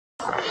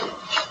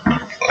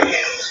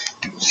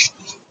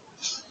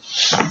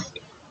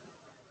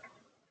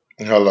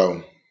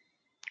Hello.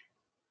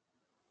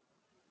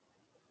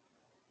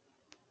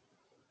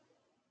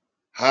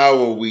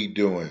 How are we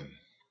doing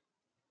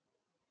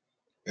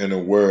in a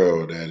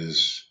world that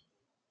is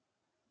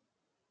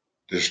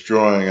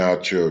destroying our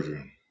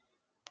children,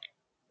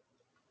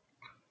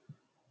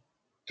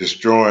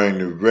 destroying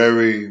the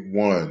very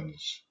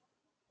ones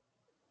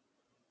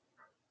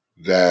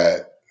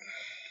that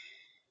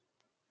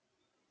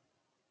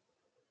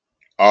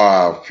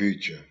are our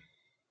future?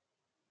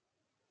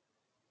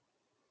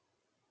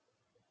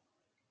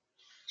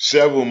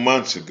 Several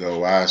months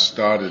ago, I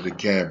started a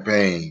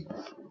campaign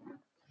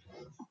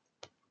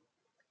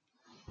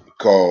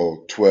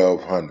called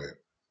 1200.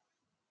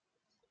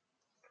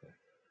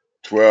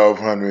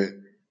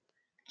 1200,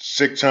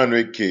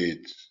 600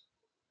 kids,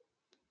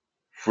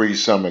 free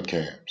summer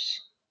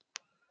camps.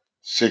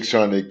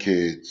 600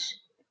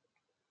 kids,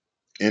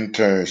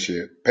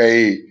 internship,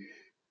 paid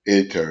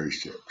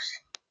internships.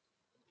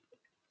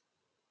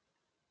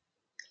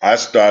 I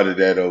started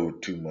that over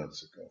 2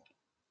 months ago.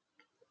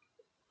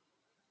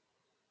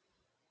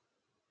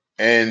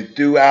 And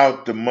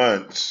throughout the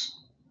months,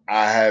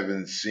 I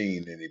haven't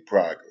seen any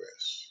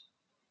progress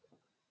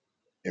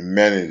in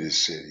many of the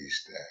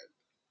cities that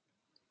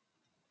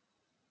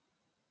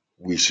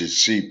we should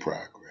see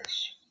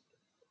progress.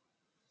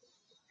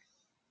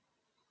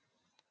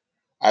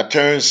 I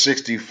turned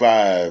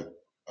 65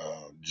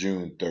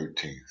 June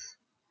 13th.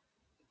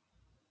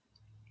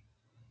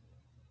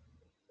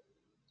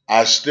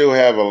 I still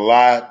have a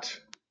lot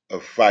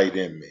of fight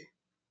in me.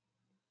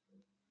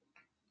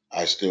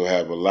 I still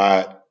have a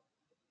lot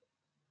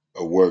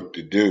of work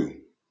to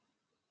do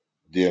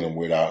dealing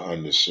with our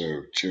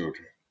underserved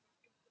children.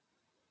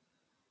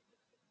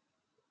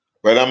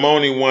 But I'm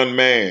only one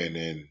man,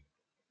 and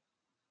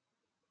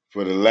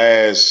for the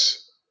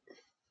last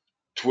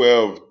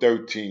 12,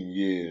 13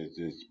 years,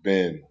 it's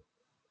been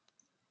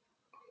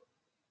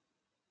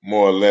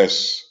more or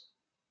less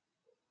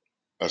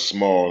a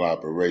small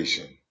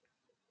operation.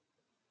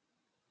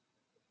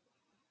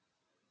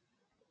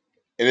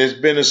 And it's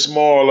been a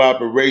small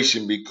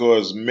operation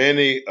because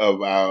many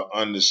of our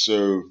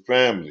underserved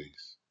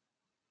families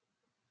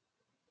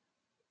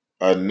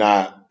are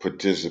not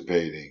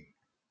participating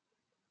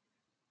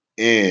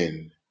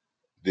in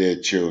their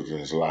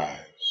children's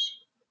lives.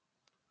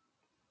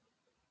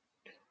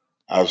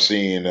 I've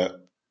seen a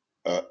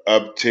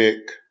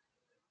uptick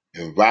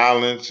in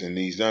violence in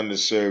these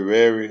underserved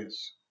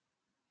areas,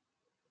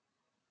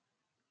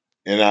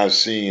 and I've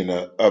seen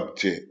an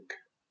uptick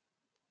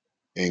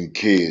in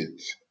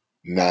kids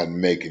not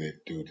making it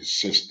through the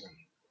system.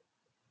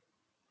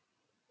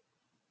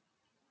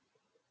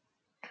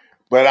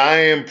 But I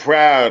am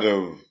proud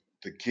of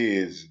the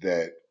kids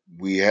that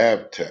we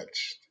have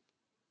touched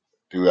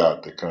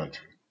throughout the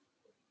country.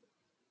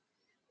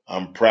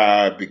 I'm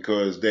proud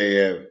because they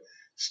have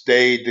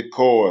stayed the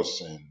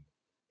course and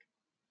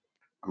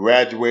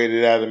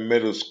graduated out of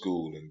middle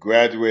school and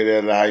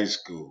graduated out of high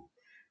school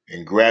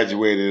and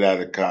graduated out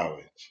of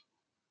college.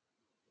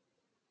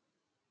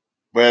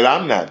 But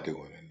I'm not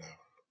doing enough.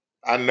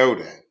 I know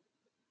that.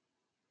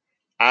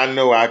 I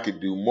know I could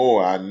do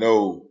more. I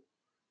know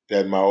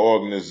that my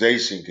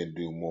organization can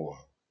do more.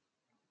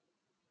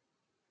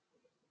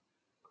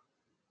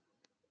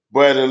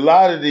 But a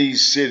lot of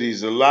these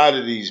cities, a lot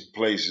of these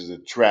places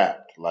are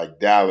trapped, like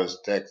Dallas,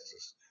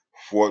 Texas,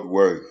 Fort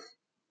Worth.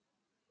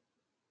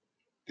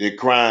 Their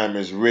crime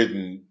is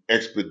ridden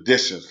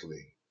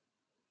expeditiously,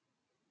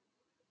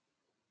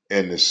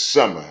 and the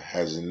summer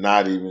has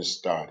not even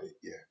started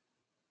yet.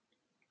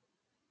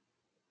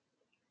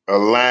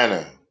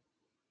 Atlanta,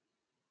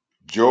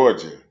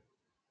 Georgia,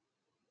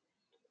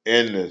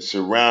 and the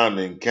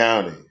surrounding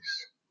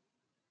counties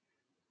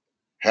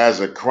has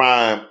a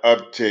crime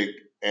uptick,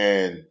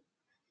 and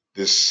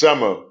the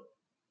summer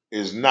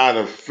is not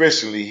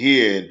officially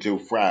here until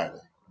Friday.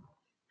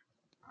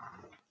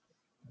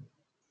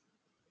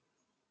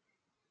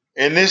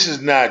 And this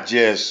is not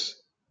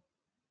just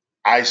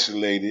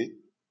isolated.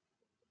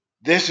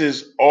 This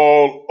is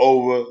all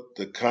over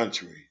the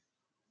country.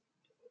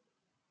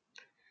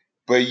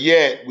 But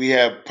yet we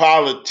have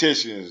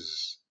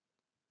politicians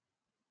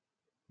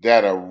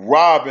that are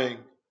robbing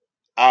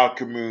our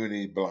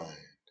community blind.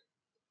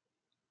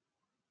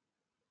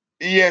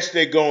 Yes,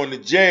 they're going to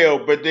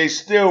jail, but they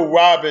still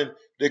robbing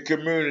the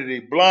community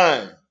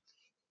blind.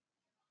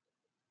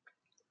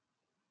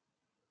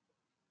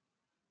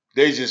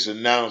 They just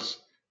announced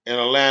in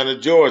Atlanta,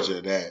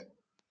 Georgia, that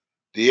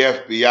the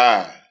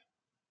FBI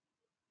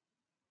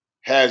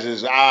has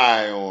its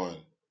eye on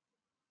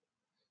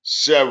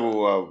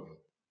several of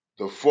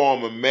the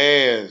former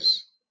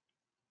mayor's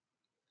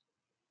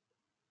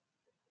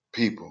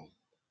people.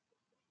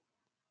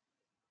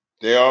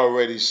 They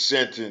already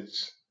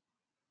sentenced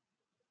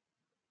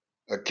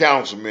a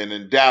councilman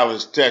in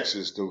Dallas,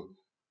 Texas to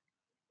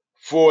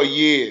 4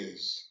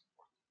 years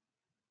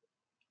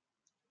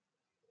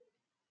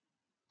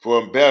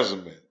for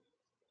embezzlement.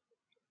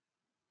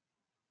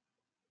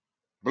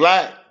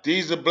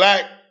 These are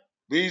black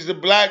These are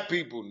black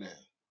people now.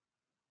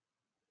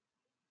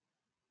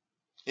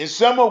 And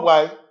some are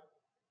white,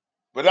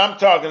 but I'm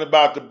talking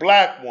about the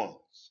black ones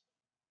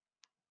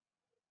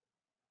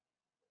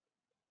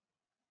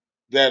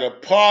that are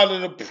part of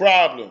the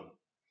problem.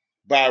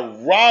 By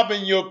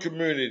robbing your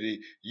community,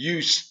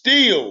 you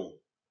steal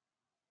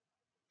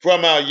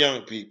from our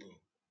young people.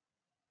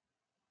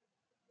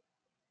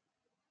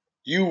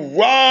 You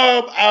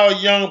rob our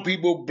young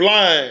people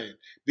blind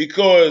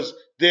because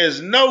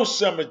there's no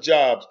summer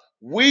jobs.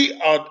 We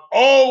are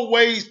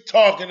always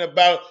talking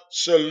about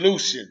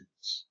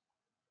solutions.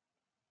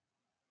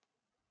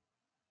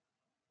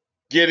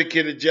 Get a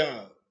kid a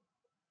job.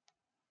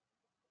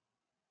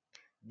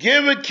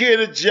 Give a kid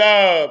a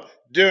job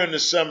during the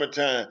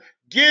summertime.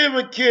 Give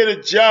a kid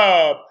a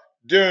job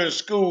during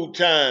school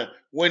time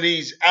when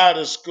he's out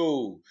of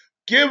school.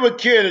 Give a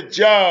kid a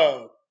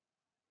job.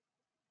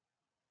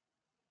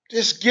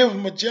 Just give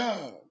him a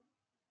job.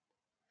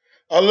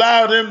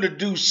 Allow them to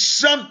do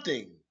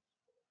something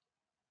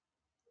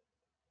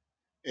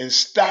and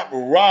stop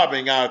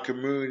robbing our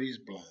communities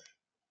blind.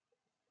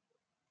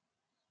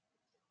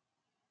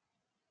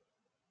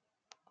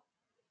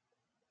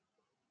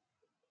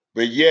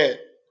 But yet,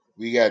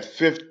 we got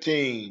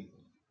 15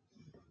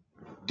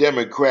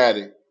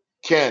 Democratic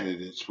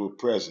candidates for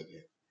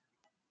president.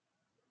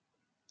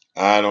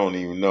 I don't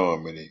even know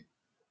how many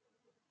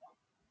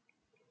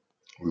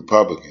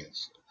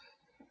Republicans.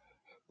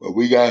 But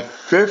we got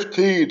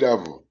 15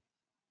 of them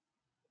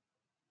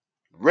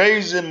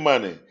raising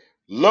money,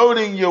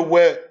 loading your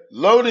emails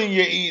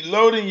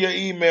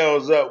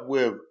up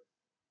with,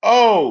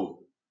 oh,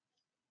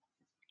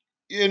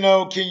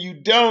 can you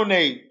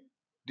donate?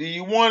 Do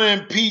you want to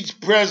impeach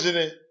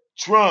President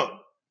Trump?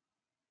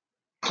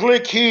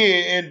 Click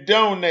here and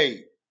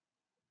donate.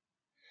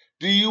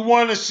 Do you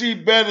want to see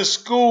better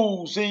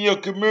schools in your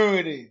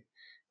community?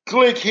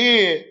 Click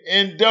here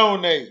and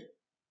donate.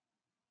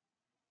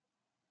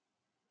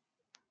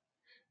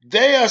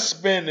 They are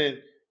spending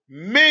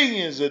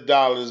millions of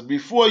dollars.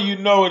 Before you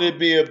know it,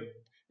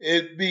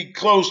 it'd be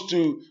close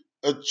to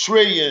a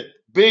trillion,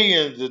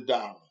 billions of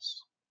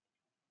dollars.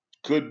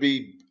 Could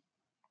be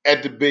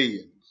at the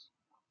billions.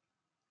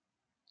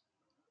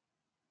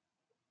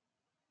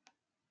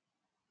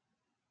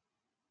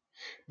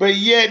 But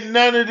yet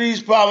none of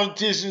these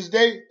politicians,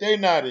 they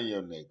not in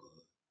your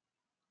neighborhood.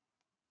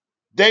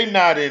 They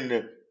not in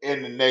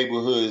the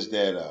neighborhoods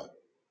that are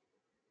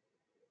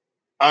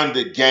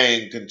under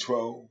gang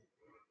control.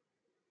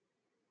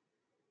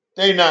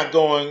 They not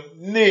going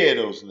near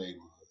those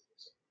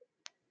neighborhoods.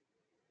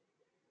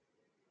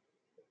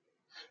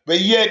 But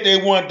yet they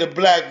want the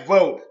black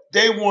vote.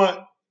 They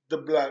want the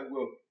black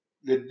vote.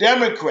 The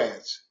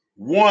Democrats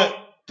want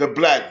the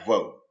black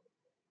vote.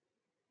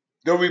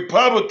 The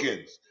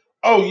Republicans,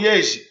 oh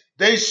yes,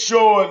 they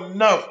sure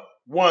enough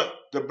want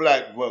the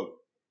black vote.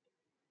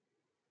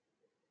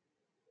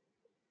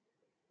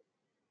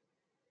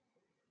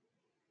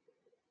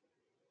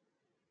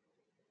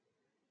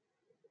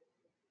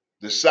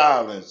 The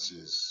silence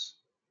is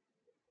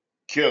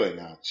killing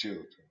our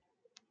children.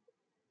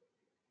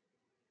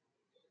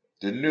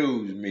 The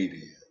news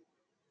media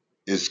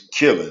is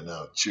killing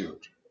our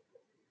children.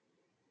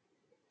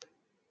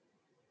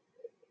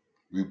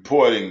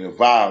 Reporting the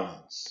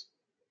violence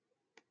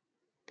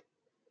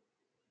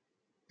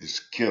is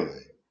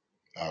killing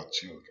our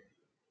children.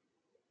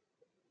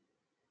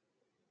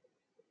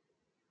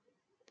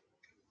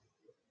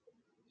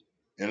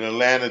 In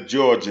Atlanta,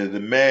 Georgia,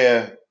 the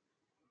mayor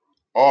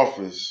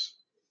office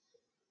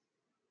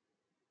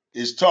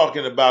is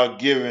talking about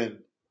giving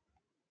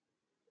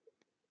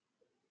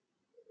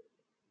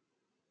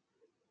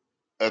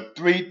a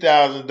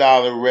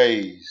 $3,000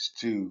 raise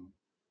to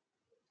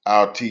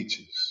our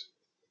teachers.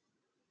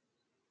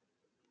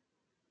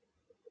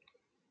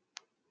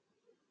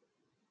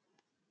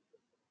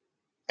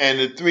 And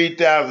the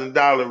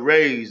 $3,000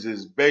 raise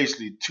is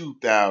basically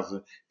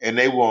 $2,000, and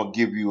they won't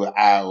give you an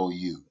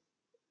IOU.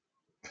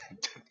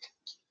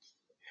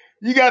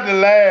 You got to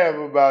laugh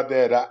about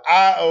that, an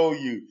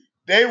IOU.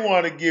 They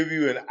want to give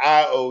you an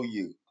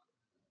IOU.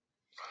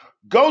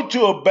 Go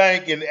to a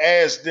bank and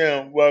ask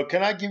them, well,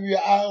 can I give you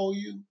an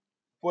IOU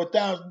for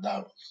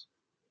 $1,000?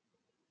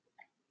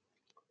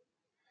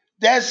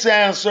 That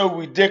sounds so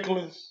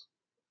ridiculous.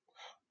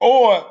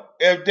 Or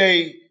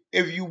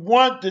if you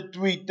want the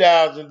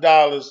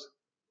 $3,000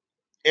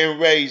 in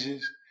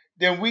raises,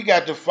 then we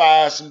got to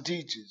fire some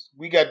teachers.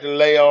 We got to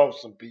lay off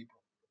some people.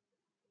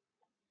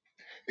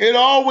 It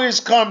always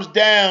comes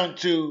down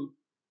to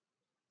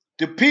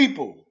the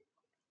people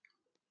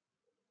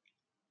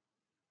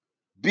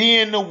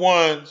being the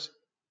ones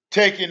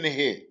taking the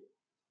hit.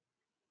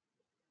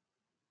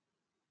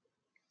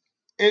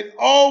 It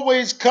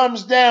always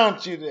comes down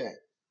to that.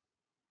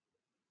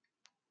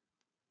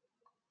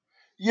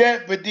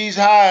 Yet, but these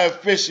high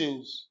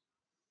officials,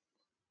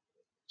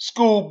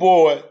 school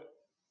board,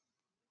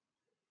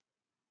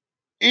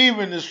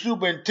 even the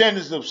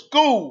superintendents of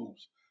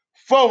schools,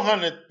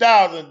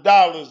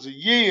 $400,000 a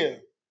year.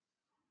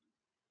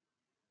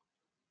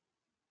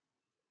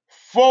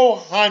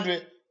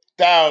 $400,000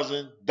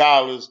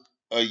 $5,000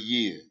 a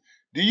year.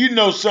 Do you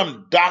know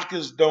some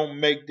doctors don't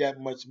make that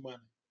much money?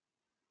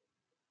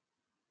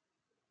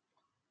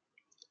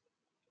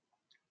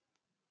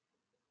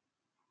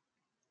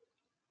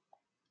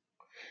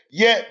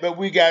 Yet, but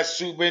we got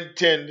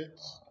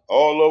superintendents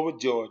all over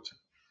Georgia.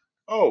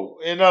 Oh,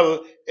 in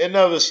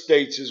other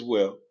states as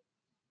well.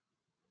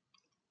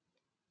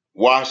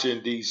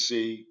 Washington,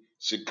 D.C.,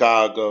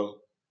 Chicago.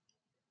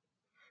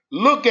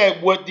 Look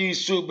at what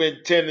these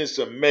superintendents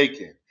are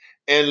making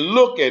and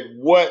look at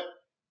what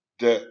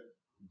the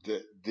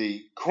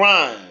the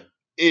crime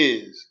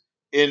is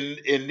in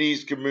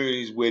these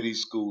communities where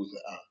these schools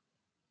are.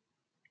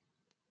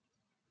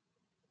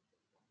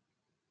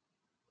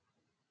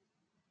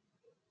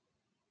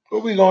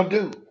 What we gonna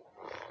do?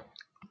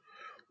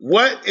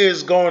 What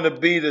is going to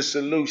be the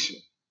solution?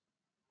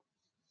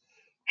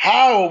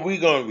 How are we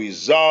going to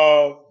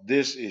resolve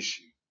this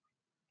issue?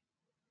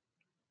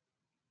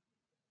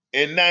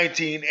 In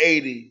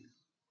 1980,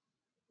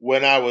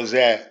 when I was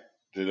at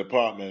the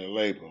Department of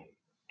Labor,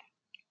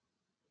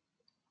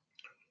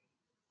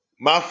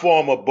 my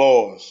former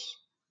boss,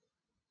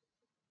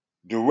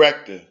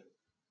 director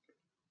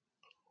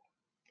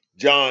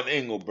John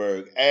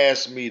Engelberg,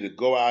 asked me to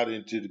go out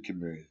into the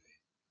community.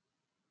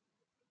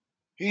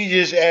 He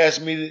just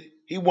asked me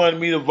he wanted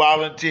me to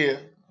volunteer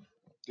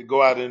to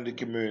go out in the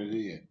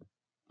community and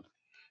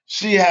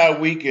see how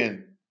we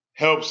can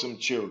help some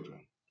children.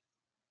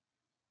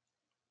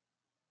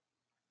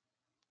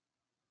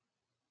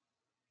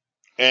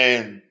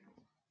 And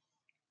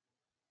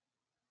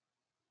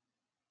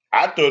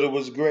I thought it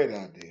was a great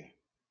idea.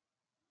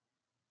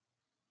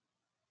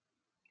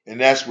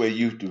 And that's where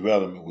youth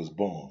development was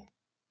born,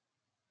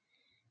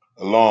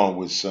 along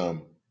with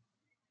some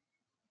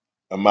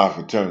of my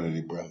fraternity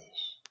brothers.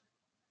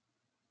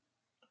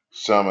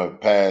 Some have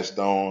passed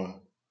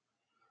on,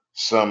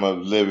 some are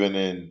living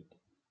in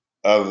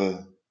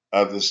other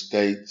other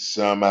states,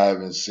 some I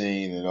haven't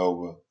seen in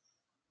over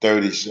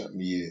 30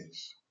 something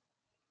years.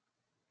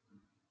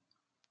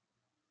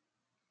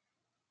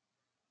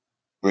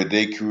 But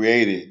they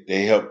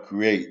helped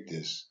create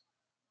this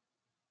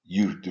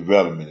youth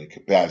development and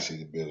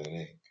capacity building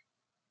Inc.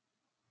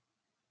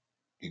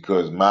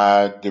 Because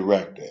my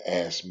director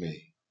asked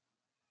me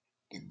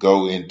to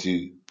go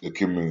into the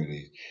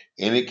community,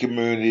 any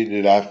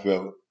community that I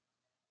felt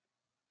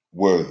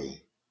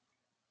worthy,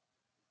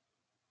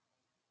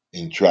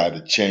 and try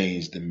to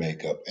change the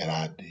makeup, and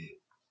I did.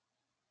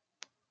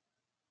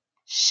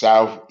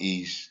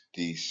 Southeast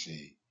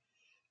DC,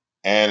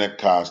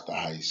 Anacostia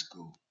High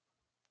School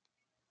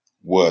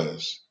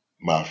was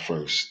my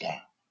first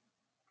stop.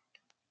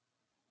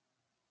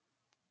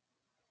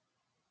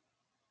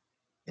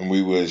 And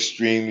we were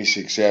extremely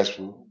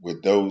successful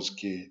with those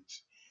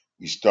kids.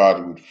 We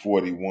started with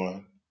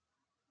 41,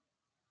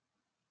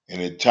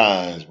 and at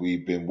times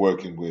we've been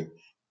working with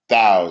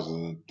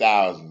thousands and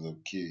thousands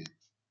of kids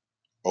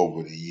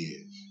over the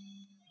years.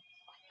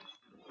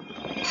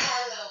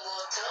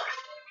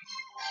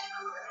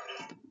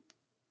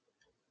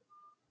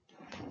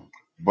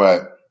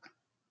 But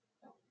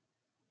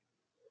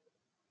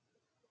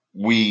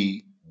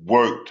we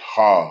worked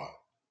hard.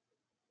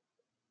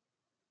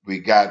 We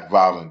got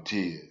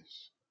volunteers.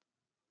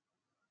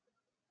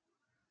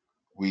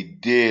 We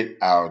did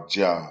our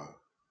job.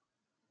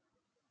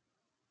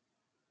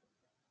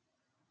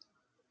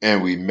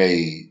 And we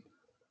made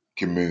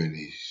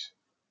communities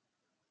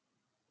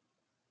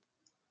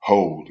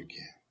whole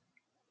again.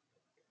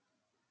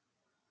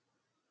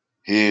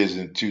 Here's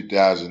in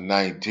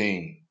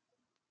 2019,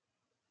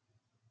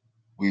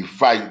 we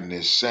fighting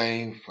this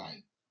same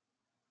fight.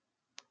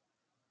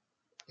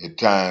 At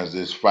times,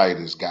 this fight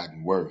has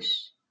gotten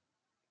worse.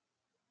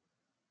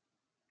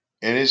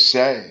 And it's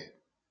sad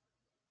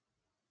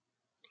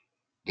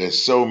that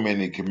so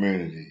many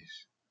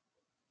communities,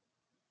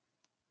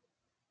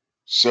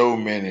 so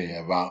many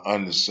of our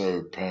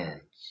underserved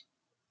parents,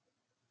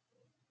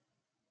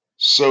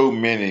 so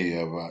many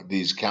of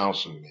these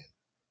councilmen,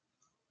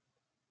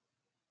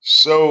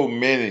 so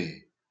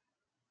many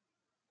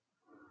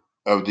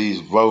of these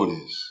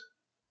voters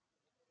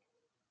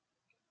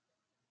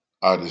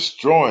are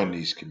destroying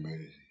these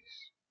communities.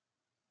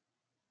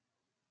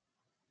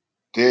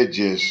 They're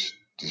just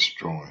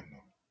destroying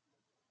them.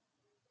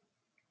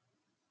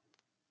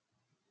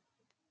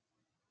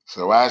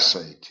 So I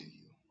say to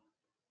you,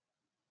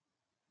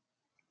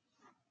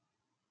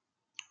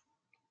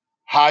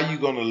 how you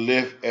going to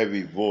lift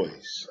every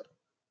voice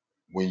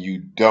when you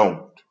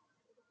don't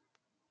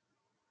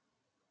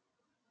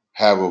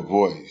have a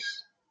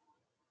voice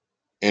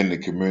in the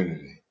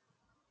community?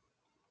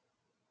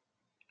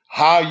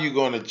 How are you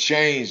going to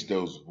change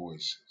those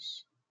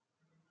voices?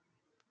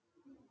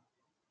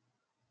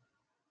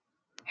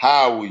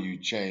 How will you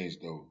change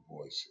those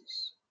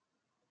voices?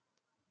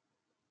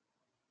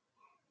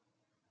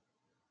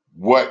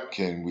 What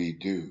can we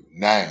do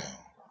now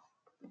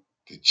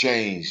to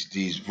change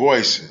these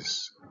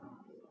voices?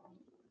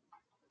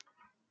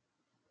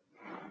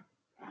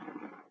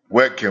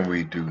 What can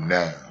we do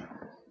now?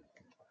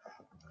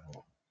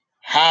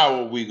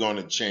 How are we going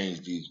to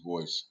change these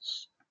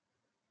voices?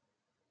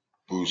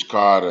 Bruce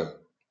Carter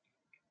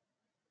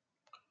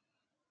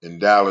in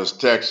Dallas,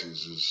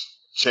 Texas is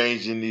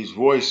changing these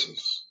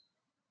voices.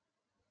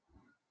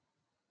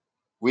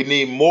 We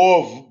need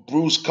more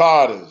Bruce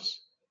Carters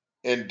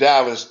in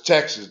Dallas,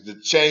 Texas to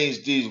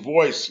change these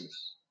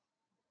voices.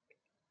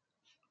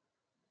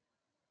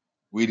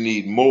 We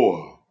need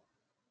more.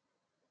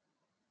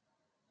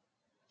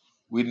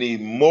 We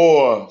need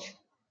more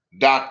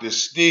Dr.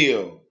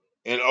 Steele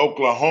in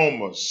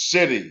Oklahoma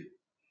City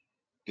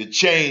to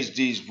change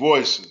these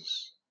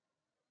voices.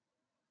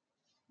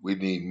 We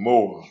need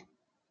more.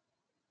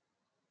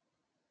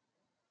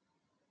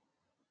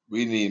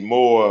 We need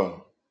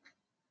more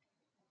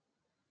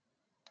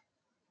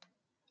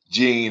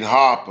Gene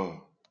Harper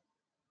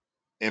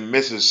in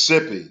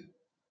Mississippi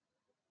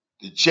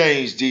to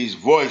change these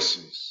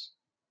voices.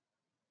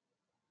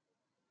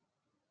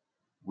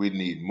 We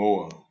need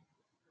more.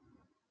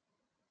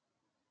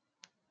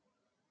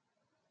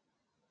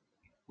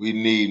 We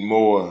need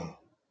more.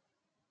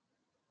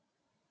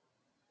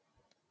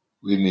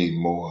 We need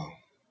more.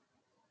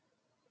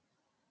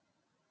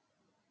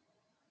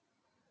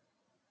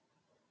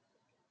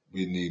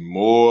 We need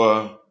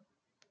more.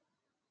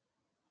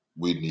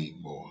 We need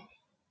more.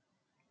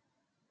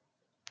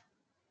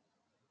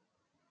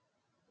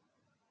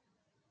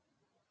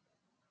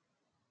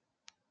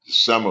 The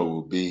summer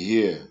will be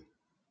here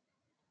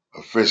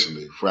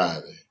officially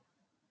Friday.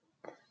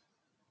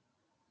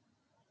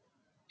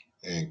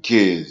 And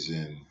kids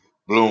in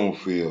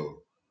Bloomfield,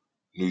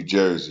 New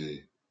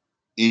Jersey,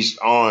 East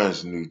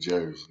Orange, New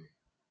Jersey,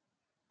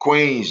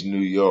 Queens, New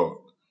York,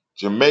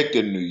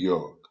 Jamaica, New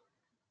York,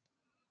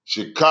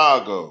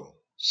 Chicago,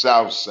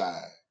 South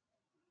Side,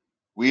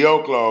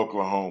 Weokla,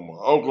 Oklahoma,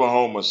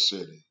 Oklahoma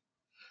City,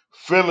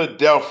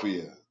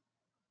 Philadelphia,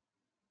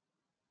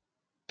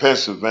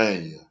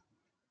 Pennsylvania,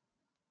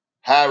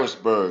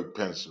 Harrisburg,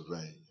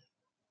 Pennsylvania.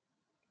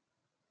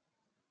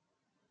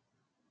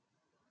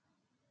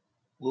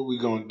 What are we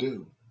going to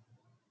do?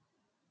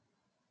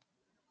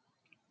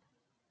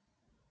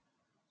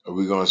 Are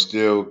we going to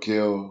still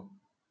kill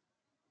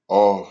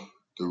off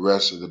the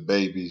rest of the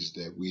babies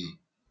that we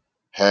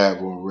have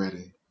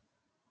already?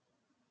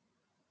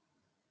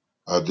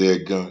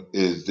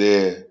 Is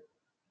the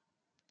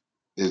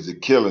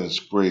killing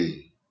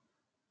spree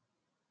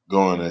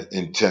going to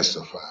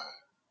intensify?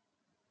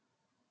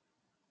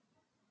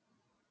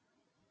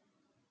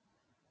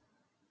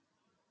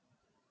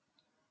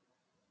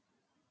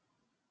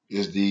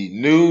 Is the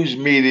news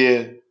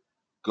media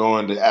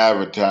going to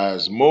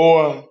advertise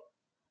more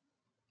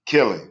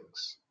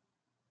killings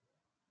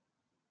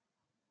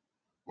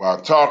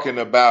while talking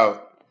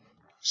about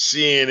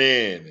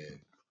CNN and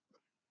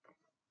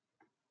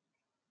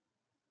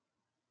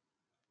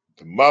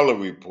the Mueller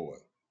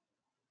report?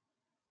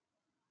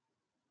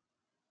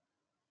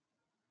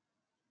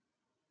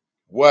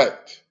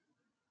 What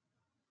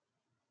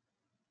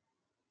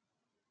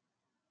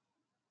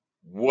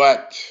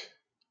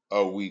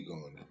are we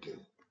going to do?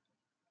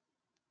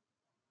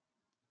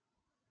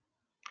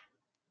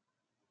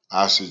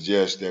 I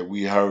suggest that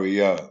we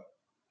hurry up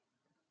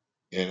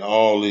in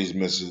all these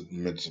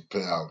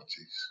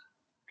municipalities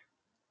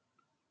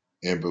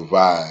and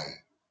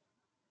provide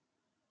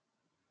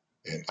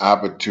an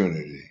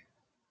opportunity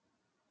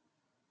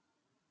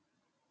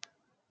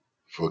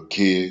for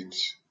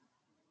kids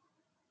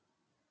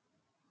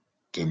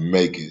to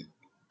make it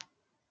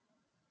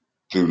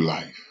through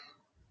life.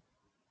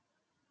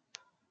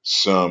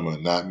 Some are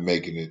not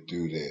making it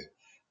through their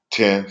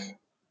 10th,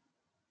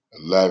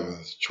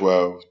 11th,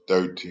 12th,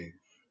 13th,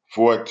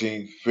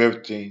 14th,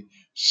 15th,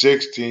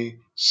 16th,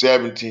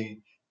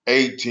 17th,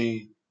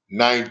 18th,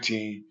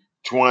 19th,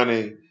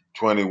 20,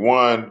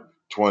 21,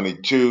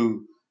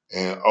 22,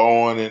 and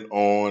on and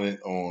on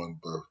and on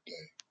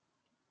birthday.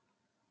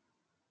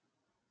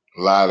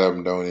 A lot of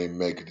them don't even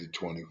make it to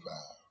 25.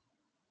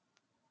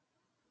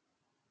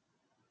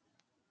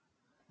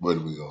 What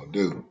are we going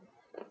to do?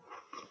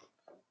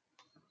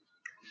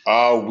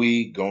 Are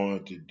we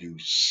going to do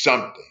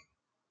something?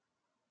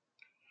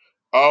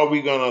 Are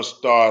we going to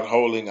start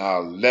holding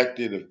our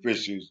elected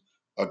officials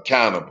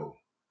accountable?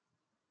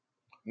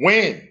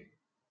 When?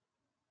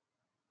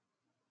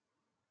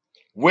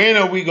 When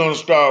are we going to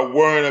start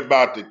worrying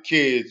about the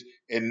kids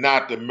and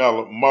not the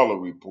Mueller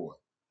report?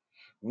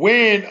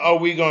 When are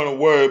we going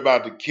to worry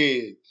about the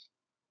kids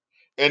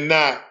and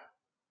not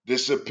the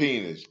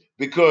subpoenas?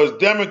 Because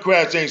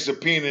Democrats ain't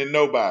subpoenaing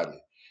nobody.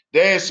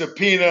 A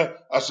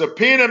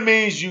subpoena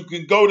means you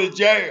can go to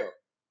jail.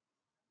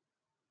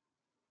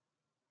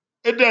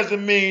 It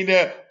doesn't mean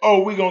that,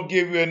 oh, we're going to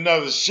give you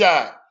another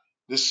shot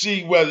to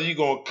see whether you're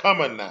going to come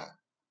or not.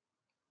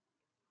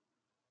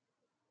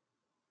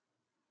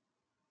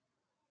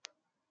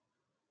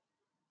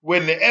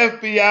 When the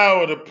FBI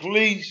or the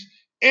police,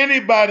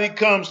 anybody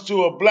comes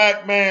to a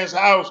black man's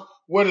house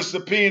with a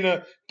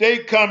subpoena, they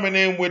coming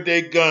in with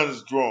their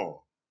guns drawn.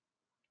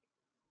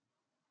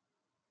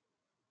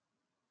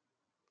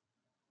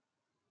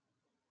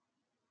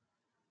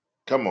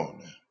 Come on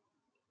now.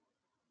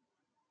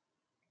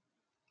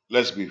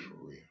 Let's be for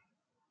real.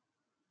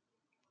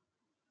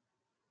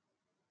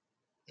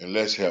 And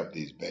let's help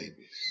these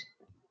babies.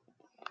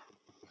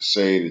 I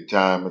say it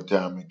time and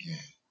time again.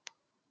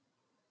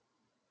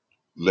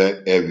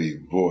 Let every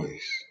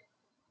voice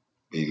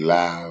be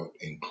loud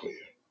and clear.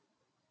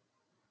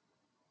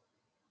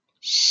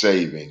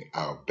 Saving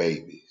our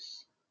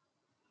babies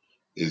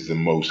is the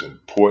most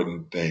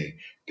important thing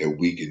that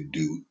we can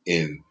do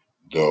in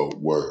the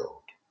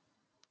world.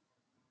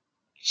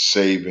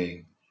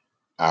 Saving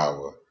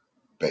our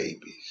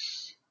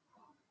babies.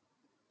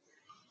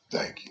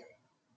 Thank you.